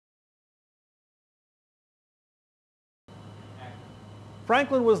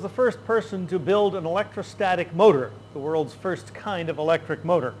Franklin was the first person to build an electrostatic motor, the world's first kind of electric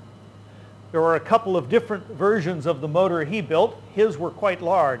motor. There were a couple of different versions of the motor he built. His were quite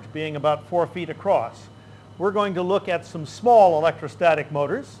large, being about 4 feet across. We're going to look at some small electrostatic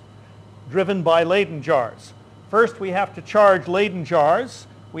motors driven by Leyden jars. First, we have to charge Leyden jars.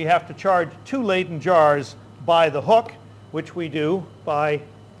 We have to charge 2 Leyden jars by the hook, which we do by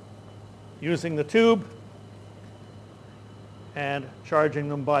using the tube and charging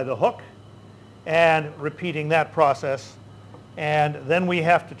them by the hook and repeating that process. And then we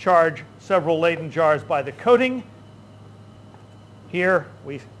have to charge several Leyden jars by the coating. Here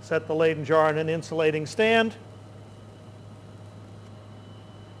we set the Leyden jar in an insulating stand.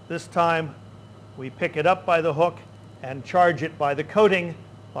 This time we pick it up by the hook and charge it by the coating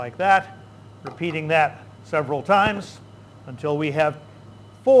like that, repeating that several times until we have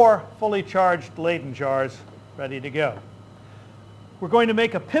 4 fully charged Leyden jars ready to go. We're going to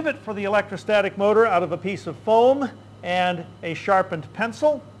make a pivot for the electrostatic motor out of a piece of foam and a sharpened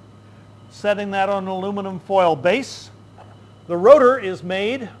pencil, setting that on an aluminum foil base. The rotor is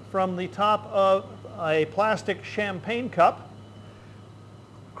made from the top of a plastic champagne cup.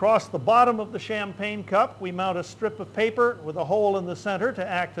 Across the bottom of the champagne cup, we mount a strip of paper with a hole in the center to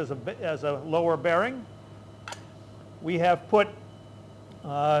act as a lower bearing. We have put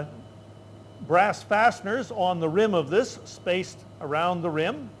brass fasteners on the rim of this, spaced around the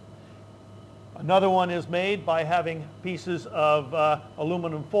rim. Another one is made by having pieces of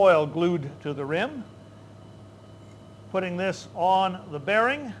aluminum foil glued to the rim. Putting this on the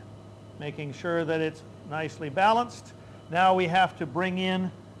bearing, making sure that it's nicely balanced. Now we have to bring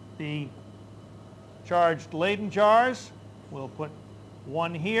in the charged Leyden jars. We'll put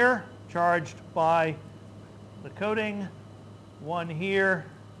one here, charged by the coating, one here,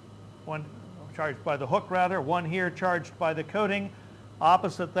 one charged by the hook rather, one here charged by the coating.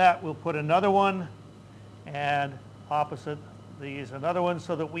 Opposite that we'll put another one, and opposite these another one,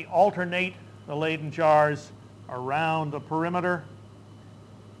 so that we alternate the Leyden jars around the perimeter.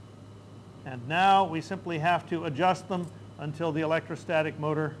 And now we simply have to adjust them until the electrostatic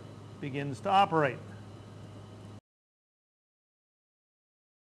motor begins to operate.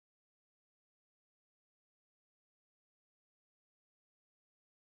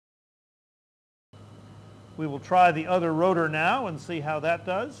 We will try the other rotor now and see how that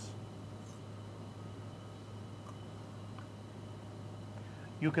does.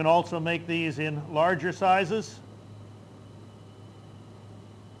 You can also make these in larger sizes.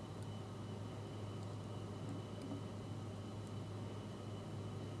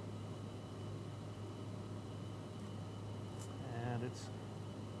 And it's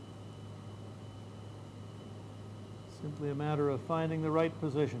simply a matter of finding the right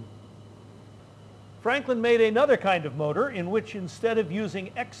position. Franklin made another kind of motor in which, instead of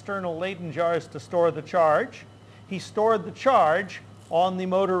using external Leyden jars to store the charge, he stored the charge on the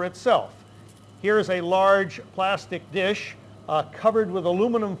motor itself. Here's a large plastic dish covered with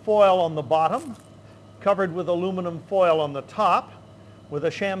aluminum foil on the bottom, covered with aluminum foil on the top, with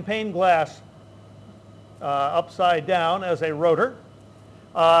a champagne glass upside down as a rotor.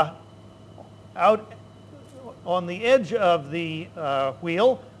 Out on the edge of the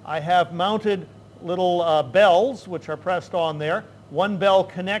wheel, I have mounted little bells which are pressed on there. One bell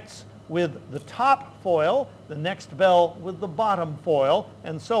connects with the top foil, the next bell with the bottom foil,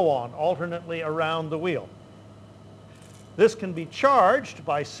 and so on, alternately around the wheel. This can be charged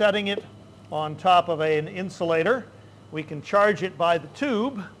by setting it on top of an insulator. We can charge it by the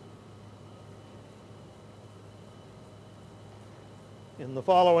tube in the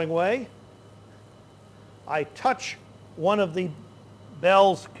following way. I touch one of the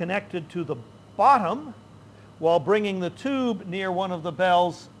bells connected to the bottom while bringing the tube near one of the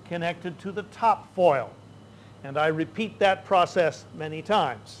bells connected to the top foil. And I repeat that process many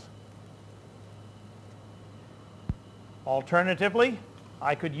times. Alternatively,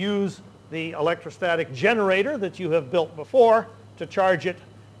 I could use the electrostatic generator that you have built before to charge it,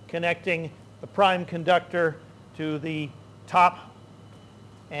 connecting the prime conductor to the top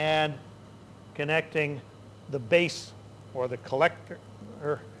and connecting the base or the collector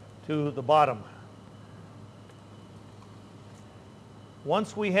to the bottom.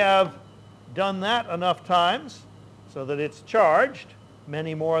 Once we have done that enough times so that it's charged,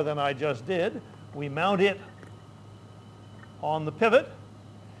 many more than I just did, we mount it on the pivot,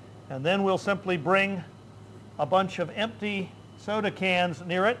 and then we'll simply bring a bunch of empty soda cans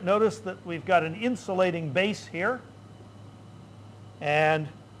near it. Notice that we've got an insulating base here, and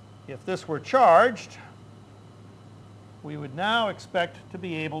if this were charged, we would now expect to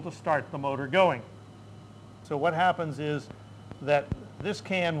be able to start the motor going. So what happens is that this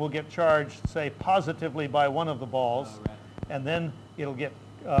can will get charged, say, positively by one of the balls, Oh, right. and then it'll get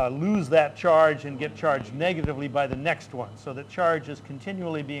lose that charge and get charged negatively by the next one. So the charge is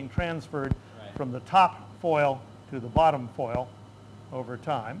continually being transferred Right. from the top foil to the bottom foil over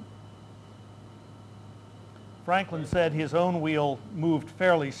time. Franklin said his own wheel moved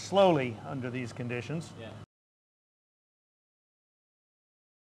fairly slowly under these conditions. Yeah.